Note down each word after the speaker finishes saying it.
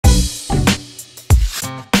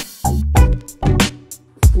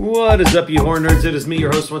What is up, you horror nerds? It is me,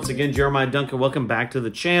 your host once again, Jeremiah Duncan. Welcome back to the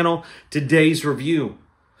channel. Today's review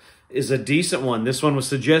is a decent one. This one was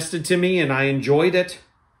suggested to me and I enjoyed it.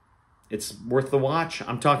 It's worth the watch.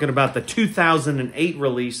 I'm talking about the 2008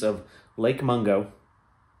 release of Lake Mungo.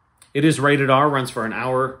 It is rated R, runs for an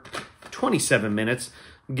hour, 27 minutes.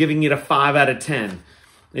 I'm giving it a 5 out of 10.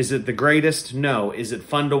 Is it the greatest? No. Is it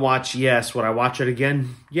fun to watch? Yes. Would I watch it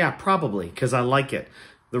again? Yeah, probably, because I like it.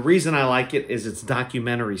 The reason I like it is it's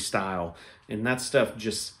documentary style, and that stuff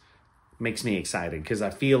just makes me excited because I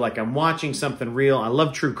feel like I'm watching something real. I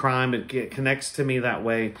love true crime. It connects to me that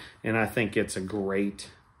way, and I think it's a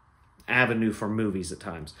great avenue for movies at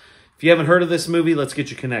times. If you haven't heard of this movie, let's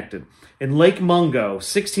get you connected. In Lake Mungo,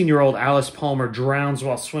 16-year-old Alice Palmer drowns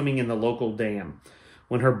while swimming in the local dam.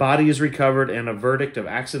 When her body is recovered and a verdict of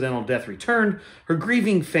accidental death returned, her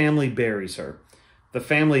grieving family buries her. The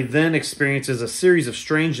family then experiences a series of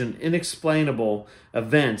strange and inexplainable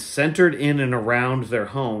events centered in and around their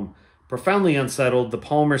home. Profoundly unsettled, the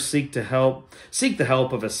Palmers seek the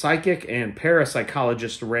help of a psychic and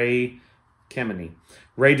parapsychologist, Ray Kemeny.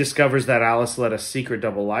 Ray discovers that Alice led a secret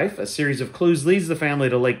double life. A series of clues leads the family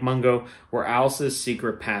to Lake Mungo, where Alice's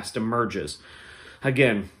secret past emerges.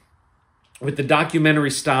 Again, with the documentary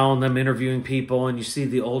style and them interviewing people, and you see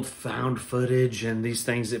the old found footage and these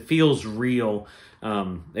things, it feels real.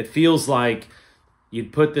 It feels like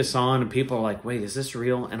you'd put this on and people are like, wait, is this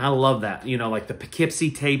real? And I love that. You know, like the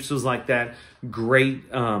Poughkeepsie tapes was like that. Great,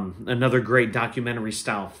 another great documentary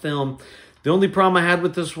style film. The only problem I had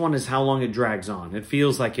with this one is how long it drags on. It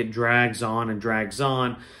feels like it drags on and drags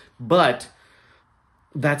on, but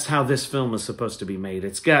that's how this film is supposed to be made.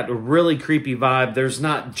 It's got a really creepy vibe. There's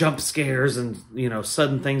not jump scares and, you know,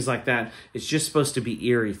 sudden things like that. It's just supposed to be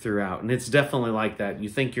eerie throughout, and it's definitely like that. You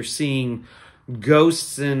think you're seeing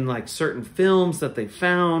ghosts in like certain films that they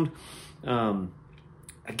found.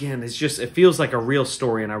 Again, it feels like a real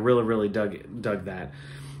story, and I really dug that.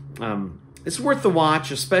 It's worth the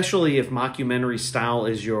watch, especially if mockumentary style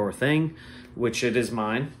is your thing, which it is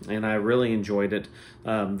mine, and I really enjoyed it.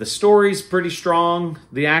 The story's pretty strong.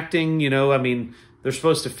 The acting, you know, I mean, they're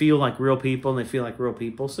supposed to feel like real people, and they feel like real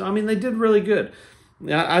people. So, I mean, they did really good.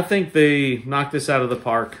 I think they knocked this out of the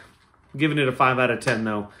park. Giving it a 5 out of 10,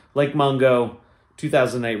 though. Lake Mungo,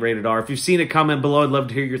 2008, rated R. If you've seen it, comment below. I'd love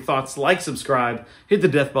to hear your thoughts. Like, subscribe, hit the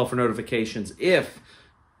death bell for notifications. If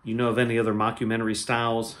you know of any other mockumentary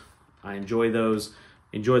styles, I enjoy those.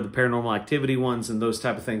 Enjoy the Paranormal Activity ones and those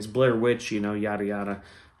type of things. Blair Witch, you know, yada, yada.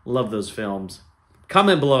 Love those films.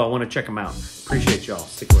 Comment below. I want to check them out. Appreciate y'all.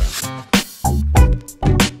 Stick around.